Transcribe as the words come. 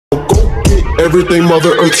everything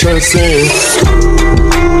mother earth transcend.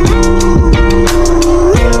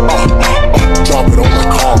 Drop it on the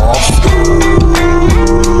car.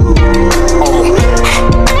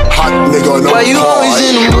 Hot nigga, no. Why you always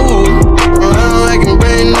in the mood? Around like I'm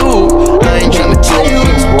brand new. I ain't tryna tell you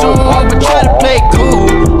what to do, but try to play cool.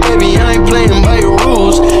 Baby, I ain't playing by your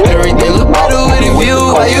rules. Everything look better with a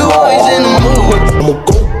view. Why you always in the mood? I'ma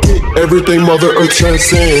go get everything mother earth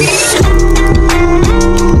transcend.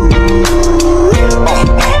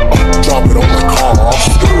 Drop it on the car.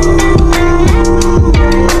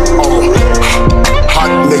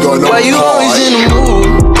 Hot nigga, no. Why you always in the mood?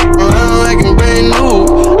 Around like I'm brand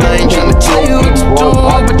new. I ain't tryna tell you what to do,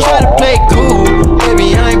 but try to play cool. Baby,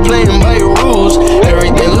 I ain't playing by your rules.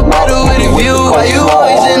 Everything look better with a view. Why you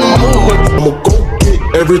always in the mood? I'ma go get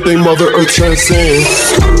everything mother earth transcend.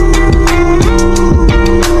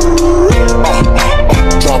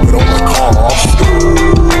 Drop it on the car.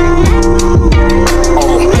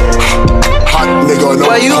 Hot nigga, no.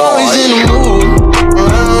 Why you always in the mood?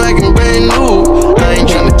 Around like I'm brand new. I ain't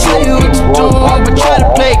tryna tell you what to do, but try to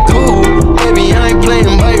play cool. Baby, I ain't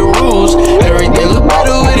playing by your rules. Everything look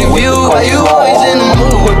better with a view. Why you always in the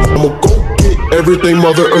mood? I'ma go get everything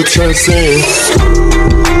mother earth transcend.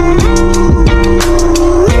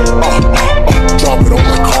 Drop it on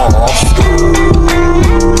the car.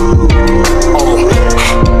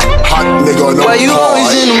 Hot nigga, no. Why you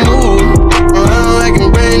always in the mood? Around like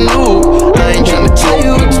I'm brand new. I ain't tryna tell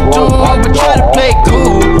you what to do, but try to play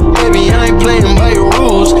cool. Baby, I ain't playing by your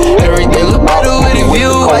rules. Everything look better with a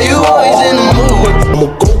view. Why you always in the mood? I'ma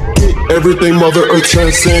go get everything mother earth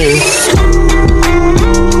transcend.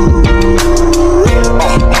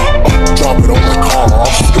 Drop it on the car.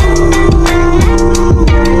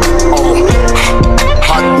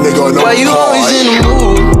 Hot nigga, no. Why you always in the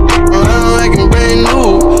mood? Around like I'm brand new.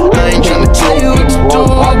 I ain't tryna tell you what to do,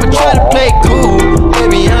 but try to play cool.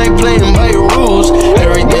 Baby, I ain't playing by your rules.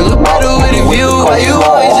 Everything look better with a view. Why you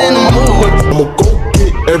always in the mood? I'ma go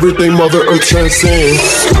get everything mother earth transcend.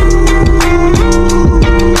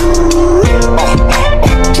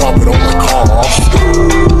 Drop it on the car.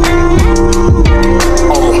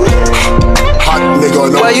 Hot nigga,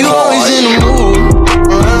 no. Why you always in the mood?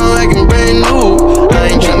 Around like I'm brand new. I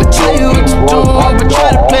ain't tryna tell you what to do, but try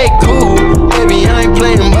to play cool. Baby, I ain't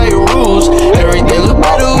playing by your rules. Everything look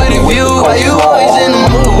better with a view. Why you always in the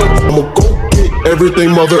mood? I'ma go get everything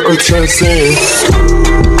mother earth transcend.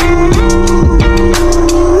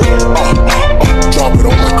 Drop it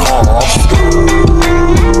on the car.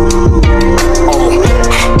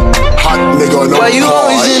 Hot nigga, no. Why you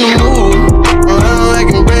always in the mood? Around like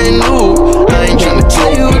I'm brand new. I ain't tryna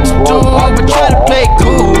tell you what to do, but try to play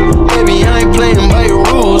cool. Baby, I ain't playing by your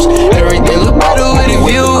rules. Everything look better with a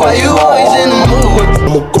view. Why you always in the mood?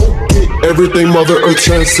 I'ma go get everything mother earth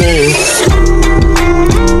transcend.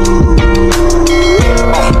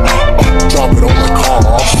 Drop it on the car.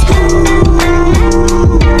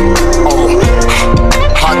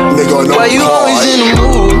 Hot nigga, no. Why you always in the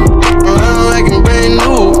mood? Around like I'm brand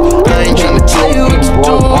new. I ain't tryna tell you what to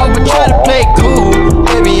do, but try to play cool.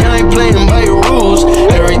 Baby, I ain't playing by your rules.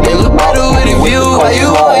 Everything look better with a view. Why you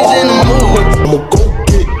always in the mood? I'ma go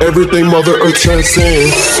get everything mother earth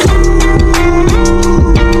transcend.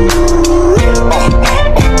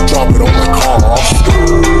 Drop it on the car.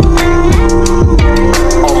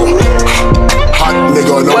 Hot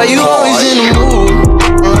nigga, no. Why you always in the mood?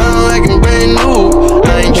 Around like I'm brand new. I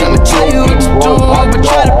ain't tryna tell you what to do, but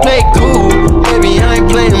try to play cool. Baby, I ain't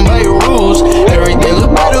playing by your rules. Everything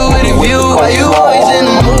look better with a view. Why you always in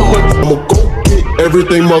the mood? I'ma go get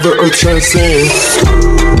everything mother earth transcend.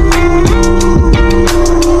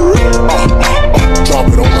 Drop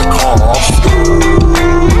it on the car.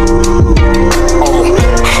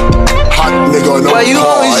 Hot nigga, no. Why you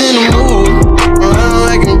always in the mood? Around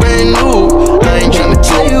like I'm brand new. I ain't tryna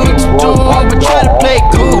tell you what to do, but try to play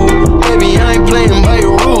cool. Baby, I ain't playing by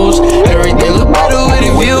your rules. Everything look better with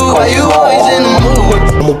a view. Why you always in the mood?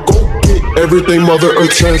 I'ma go get everything mother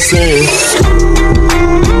earth transcend.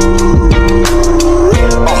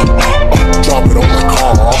 Drop it on the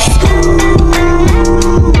car.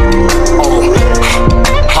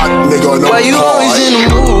 Hot nigga, no. Why you always in the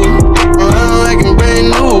mood? Around like I'm brand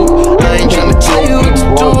new. I ain't tryna tell you what to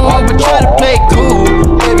do, but try to play cool.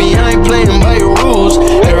 Baby, I ain't playing by your rules.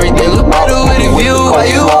 Everything look better with a view. Why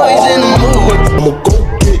you always in the mood? I'ma go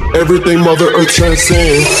get everything mother earth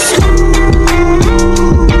transcend.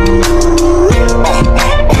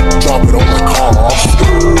 Drop it on the car.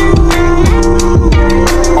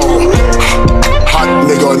 Hot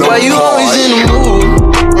nigga, no. Why you always in the mood?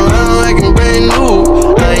 Around like I'm brand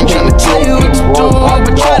new. I ain't tryna tell you what to do,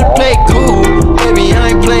 but try to play cool. Baby, I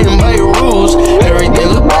ain't playing by your rules.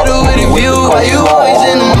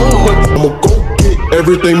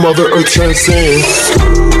 mother, I'm transcend.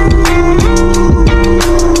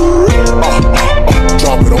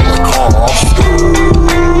 Drop it on my car.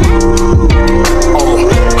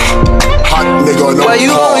 Hot nigga, no Why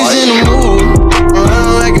you always in the mood?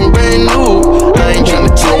 Around like I'm brand new. I ain't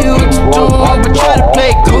tryna tell you what to do, but try to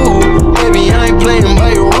play cool. Baby, I ain't playing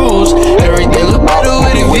by your rules. Everything look better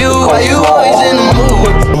with a view. Why you always in the mood?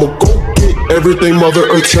 I'ma go get everything, mother,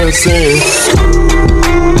 I'm transcend.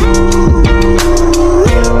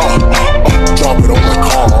 Drop it on my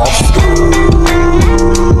car.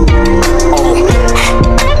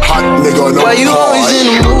 Hot nigga, no Why you always in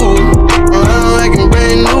the mood? Around like I'm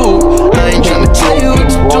brand new. I ain't tryna tell you what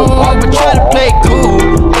to do, but try to play cool.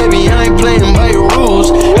 Baby, I ain't playing by your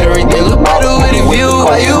rules. Everything look better with a view.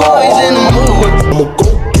 Why you always in the mood? I'ma go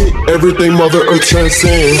get everything, mother, I'm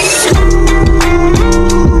transcend.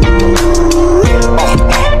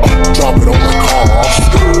 Drop it on my car.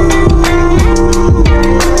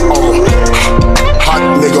 Hot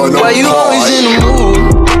nigga, no Why you always in the mood?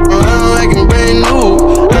 Around like I'm brand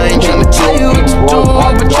new. I ain't tryna tell you what to do,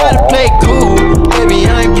 but try to play cool. Baby,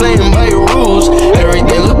 I ain't playing by your rules.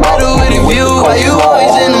 Everything look better with a view. Why you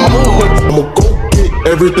always in the mood? I'ma go get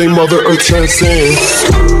everything, mother, I'm transcend.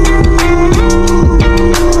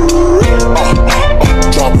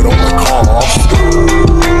 Drop it on my car.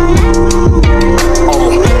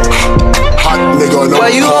 Hot nigga, no Why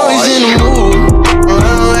you always in the mood?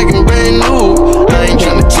 Around like I'm brand new. I ain't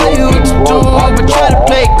tryna tell you what to do, but try to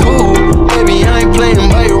play cool. Baby, I ain't playing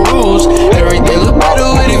by your rules. Everything look better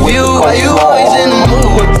with a view. Why you always in the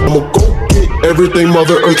mood? I'ma go get everything,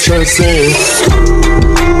 mother, I'm transcend.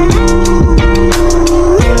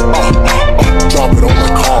 Drop it on my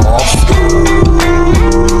car.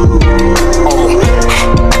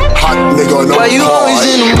 Hot nigga, no Why you always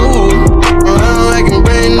in the mood? Around like I'm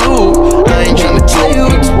brand new. I ain't tryna tell you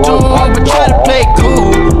what to do, but try to play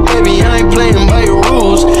cool. Baby, I ain't playing by your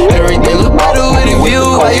rules. Everything look better with a view.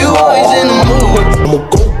 Why you always in the mood? I'ma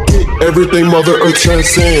go get everything, mother, I'm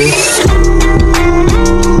transcend.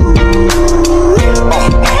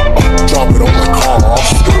 Drop it on my car.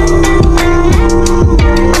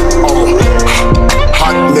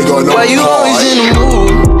 Hot nigga, no Why you always in the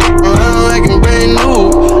mood? Around like I'm brand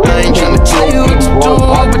new. I ain't tryna tell you what to do,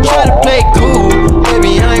 but try to play cool.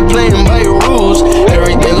 Baby, I ain't playing by your rules.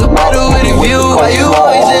 Everything look better with a view. Why you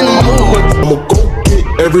always in the mood? I'ma go get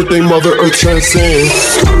everything, mother, I'm transcend.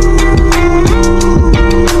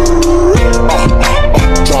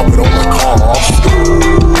 Drop it on my car.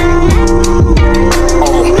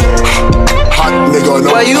 Hot nigga,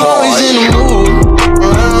 no Why you always in the mood?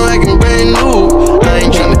 Around like I'm brand new. I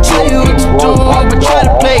ain't tryna tell you what to do, but try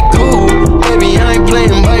to play cool. Baby, I ain't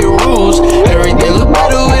playing by your rules. Everything look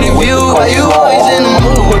better with a view. Why you always in the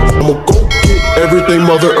mood? I'ma go get everything,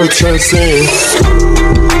 mother, I'm transcend.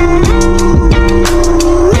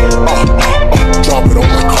 Drop it on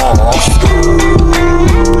my car.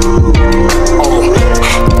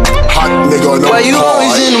 Hot nigga, no Why you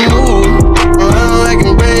always in the mood? Around like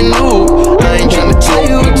I'm brand new. I ain't tryna tell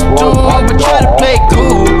you what to do, but try to play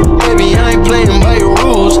cool. Baby, I ain't playing by your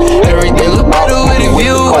rules. Everything look better with a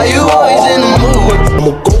view. Why you always in the mood?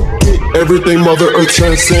 I'ma go get everything, mother, I'm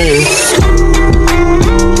transcend.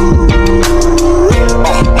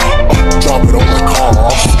 Drop it on my car.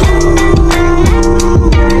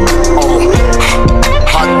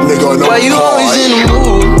 Hot nigga, no Why you always in the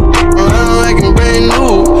mood? Around like I'm brand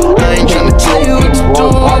new. I ain't tryna tell you what to do,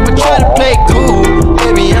 but try to play cool.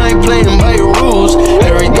 Baby, I ain't playing by your rules.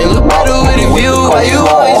 Everything look better with a view. Why you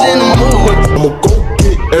always in the mood? I'ma go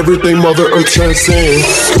get everything, mother, I'm transcend.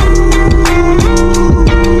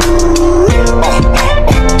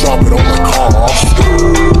 Drop it on my car.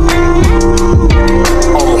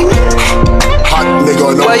 Hot nigga,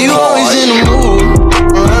 no Why you always in the mood?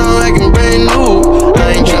 Around like I'm brand new.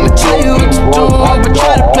 I ain't tryna tell you what to do, but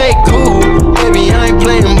try to play cool. Baby, I ain't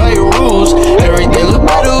playing by your rules. Everything look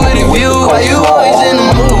better with a view. Why you always in the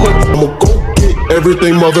mood? I'ma go get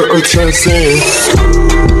everything, mother, I'm transcend.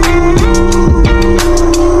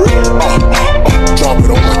 Drop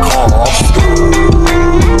it on my car.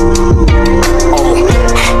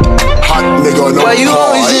 Hot nigga, no Why you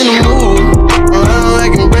always in the mood? Around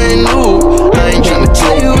like I'm brand new. I ain't tryna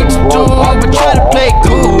tell you what to do, but try to play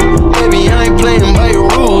cool. Baby, I ain't playing by your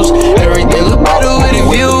rules. Everything look better with a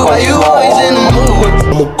view. Why you always in the mood?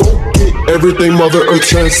 I'ma go get everything, mother, I'm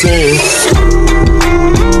transcend.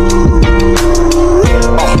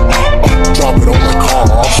 Drop it on my car.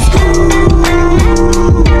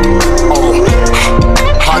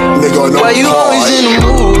 Hot nigga, no Why you always in the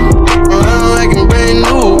mood? Around like I'm brand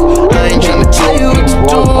new. I ain't tryna tell you what to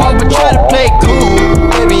do, but try to play cool.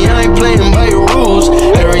 Baby, I ain't playing by your rules.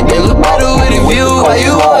 Every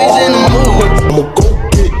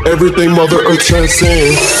mother earth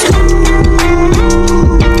transcend.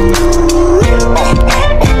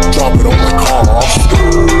 Drop it on my car.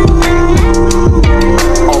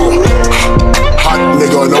 Hot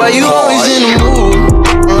nigga, no Why you car. always in the mood?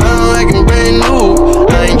 Around like I'm brand new.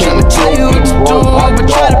 I ain't tryna tell you what to do, but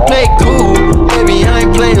try to play cool. Baby, I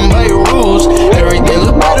ain't playing by your rules. Everything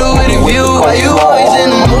look better with a view. Why you always in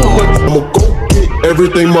the mood? I'ma go get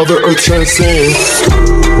everything mother earth transcend.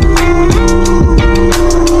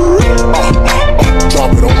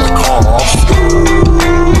 Drop it on my car.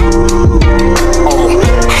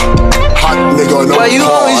 Hot nigga, no Why you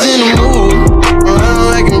car. always in the mood? Around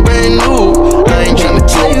like I'm brand new. I ain't tryna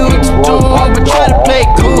tell you what to do, but try to play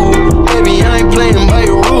cool. Baby, I ain't playing by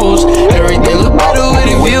your rules. Everything look better with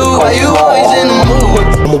a view. Why you always in the mood?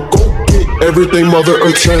 I'ma go get everything mother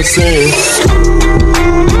earth transcend.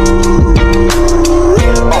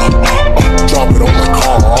 Drop it on my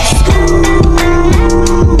car.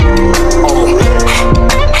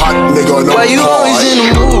 Hot nigga, no Why you car. always in the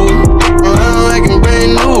mood? Around like I'm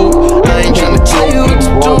brand new. I ain't tryna tell you what to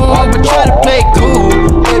do, but try to play cool.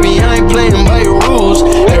 Baby, I ain't playing by your rules.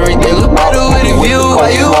 Everything look better with a view. Why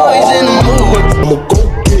you always in the mood? I'ma go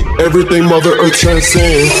get everything mother earth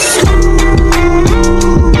transcend.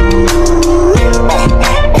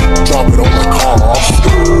 Drop it on my car.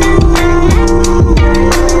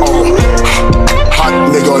 Hot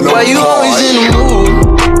nigga, no Why you car. always in the mood?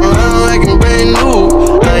 Around like I'm brand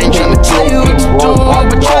new. I ain't tryna tell you what to do,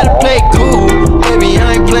 but try to play cool. Baby,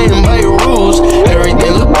 I ain't playing by your rules.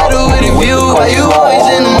 Everything look better with a view. Why you always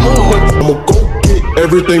in the mood? I'ma go get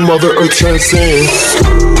everything mother earth transcend.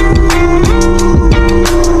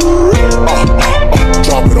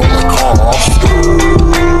 Drop it on my car.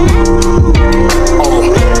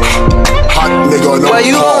 Hot nigga, no Why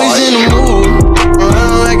you car. always in the mood?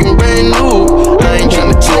 Around like I'm brand new. I ain't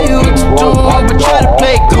tryna tell you what to do, but try to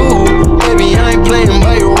play cool. Baby, I ain't playing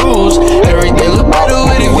by your rules. Everything look better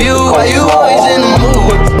with a view. Why you always in the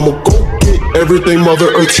mood? I'ma go get everything mother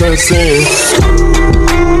earth transcend.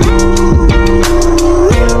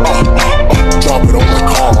 Drop it on my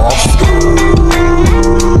car.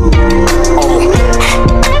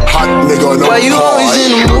 Hot nigga, no Why you car. always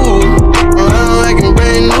in the mood? Around like I'm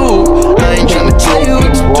brand new. I ain't tryna tell you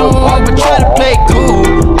what to do, but try to play cool.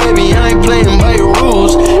 Baby, I ain't playing by your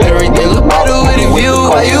rules. Everything look better with a view.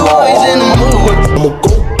 Why you always in the mood? I'ma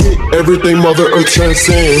go get everything mother earth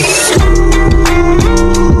transcend.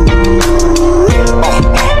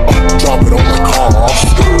 Drop it on my car.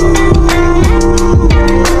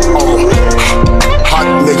 Hot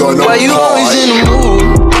nigga, no Why you car. always in the mood?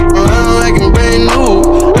 Around like I'm brand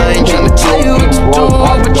new. I ain't tryna tell you what to do,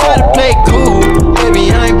 but try to play cool.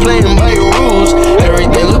 Baby, I ain't playing by your rules.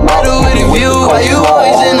 Everything look better with a view. Why you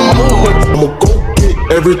always in the mood? I'ma go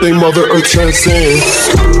get everything mother earth transcend.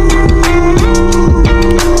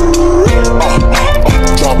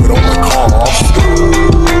 Drop it on my car.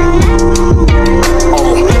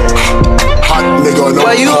 Hot nigga, no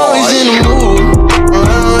Why you car. always in the mood?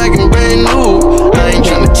 Around like I'm brand new. I ain't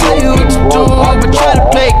tryna tell you what to do, but try to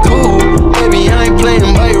play cool. Baby, I ain't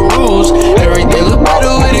playing by your rules. Everything look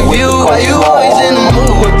better with a view. Why you always in the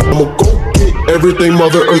mood? I'ma go get everything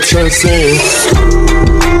mother earth transcend.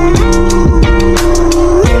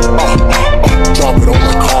 Drop it on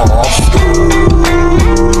my car.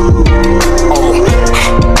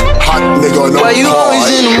 Hot nigga, no Why you car. always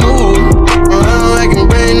in the mood? Around like I'm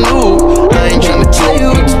brand new. I ain't tryna tell you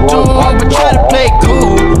what to do, but try to play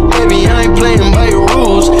cool. Baby, I ain't playing by your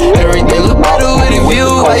rules. Everything look better with a view.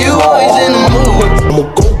 Why you always in the mood? I'ma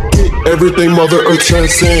go get everything mother earth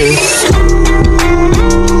transcend.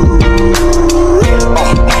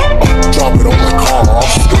 Drop it on my car.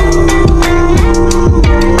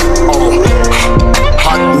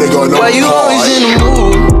 Hot nigga, no Why you car. always in the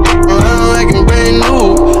mood? Around like I'm brand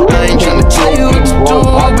new. I ain't tryna tell you what to do,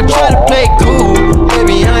 but try to play cool.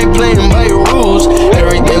 Baby, I ain't playing by your rules.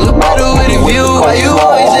 Everything look better with a view. Why you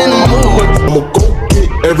always in the mood? I'ma go get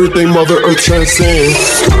everything mother earth transcend.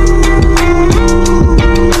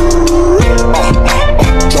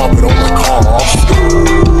 Drop it on my car.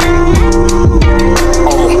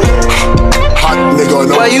 Hot nigga,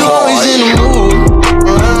 no Why you car. always in the mood?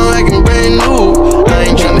 Around like I'm brand new. I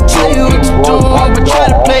ain't tryna tell you what to do, but try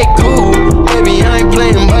to play cool. Baby, I ain't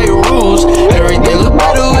playing by your rules. Everything look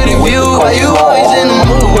better with a view. Why you always in the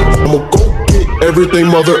mood? I'ma go get everything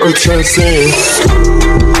mother earth transcend.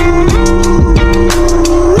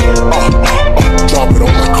 Drop it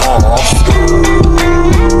on my car.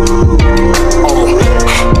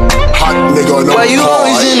 Hot nigga, no Why you car.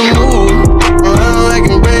 always in the mood? Around like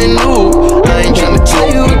I'm brand new. I ain't tryna tell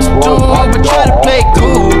you what to do, but try to play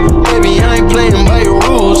cool. Baby, I ain't playing by your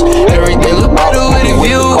rules. Everything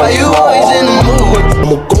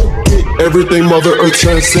everything mother earth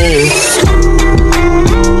transcend.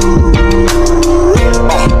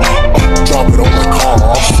 Drop it on the car.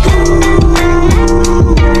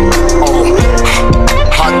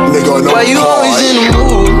 Hot nigga, no Why you car. always in the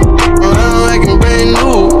mood? Around like I'm brand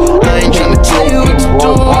new. I ain't tryna tell you what to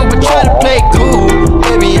do, but try to play cool.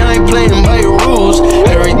 Baby, I ain't playing by your rules.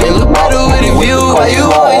 Everything look better with a view. Why you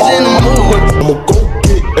always in the mood? I'ma go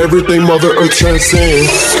get everything mother earth transcend.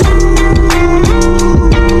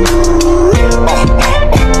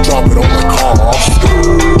 Drop it on the car.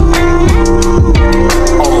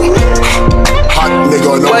 Hot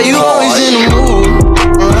nigga, no Why you car. always in the mood?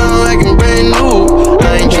 Around like I'm brand new.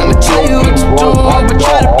 I ain't tryna tell you what to do, but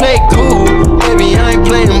try to play cool. Baby, I ain't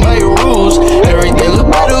playing by your rules. Everything look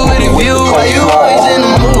better with a view. Why you always in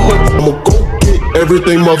the mood? I'ma go get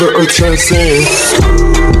everything mother earth transcend.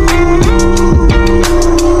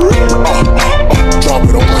 Drop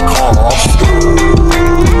it on the car.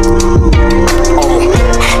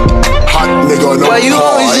 Hot nigga, no Why you car.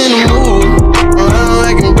 always in the mood? Around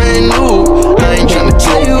like I'm brand new. I ain't tryna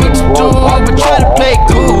tell you what to do, but try to play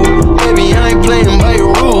cool. Baby, I ain't playing by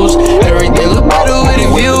your rules. Everything look better with a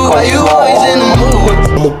view. Why you always in the mood?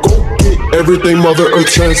 I'ma go get everything mother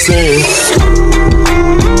earth transcend.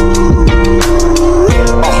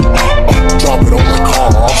 Drop it on the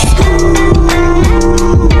car.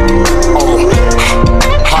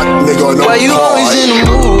 Hot nigga, no Why you car. always in the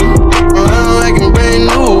mood? Around like I'm brand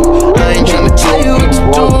new. I ain't tryna tell you what to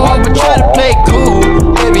do, but try to play cool.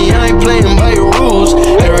 Baby, I ain't playing by your rules.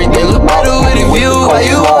 Everything look better with a view. Why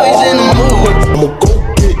you always in the mood? I'ma go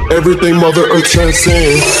get everything mother earth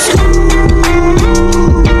transcend.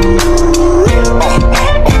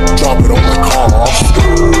 Drop it on the car.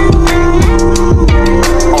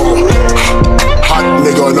 Hot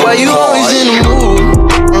nigga, no Why you car. always in the mood?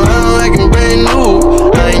 Around like I'm brand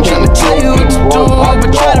new. I ain't tryna tell you what to do,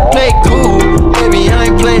 but try to play cool. Baby, I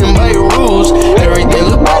ain't playing by your rules. Everything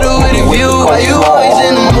look better with a view. Why you always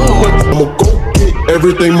in the mood? I'ma go get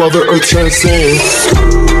everything mother earth transcend.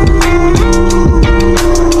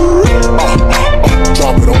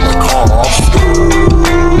 Drop it on the car.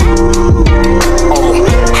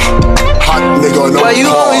 Hot nigga, no Why you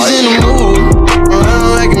car. always in the mood? Around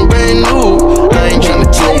like I'm brand new. I ain't tryna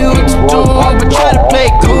tell you what to do, but try to play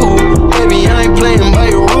cool. Baby, I ain't playing by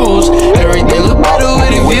your rules. Everything look better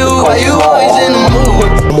with a view. Why you always in the mood?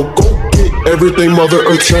 I'ma go get everything mother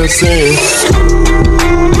earth transcend.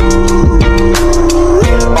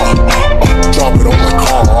 Drop it on the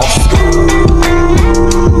car.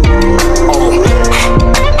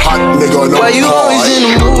 Hot nigga, no Why you car. always in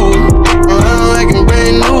the mood? Around like I'm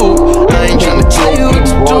brand new. I ain't tryna tell you what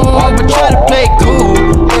to do, but try to play cool.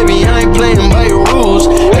 Baby, I ain't playing by your rules.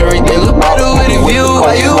 Everything look better with a view.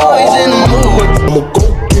 Why you always in the mood? I'ma go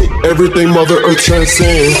get everything mother earth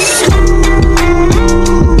transcend.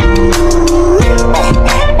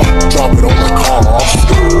 Drop it on the car.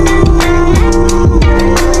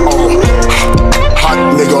 Hot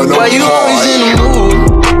nigga, no Why you car. always in the mood?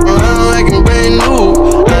 Around like I'm brand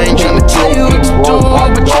new. I ain't tryna tell you what to do,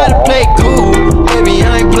 but try to play cool. Baby,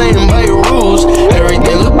 I ain't playing by your rules.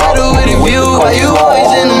 Everything look better with a view. Why you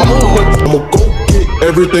always in the mood? I'ma go get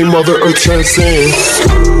everything mother earth transcend.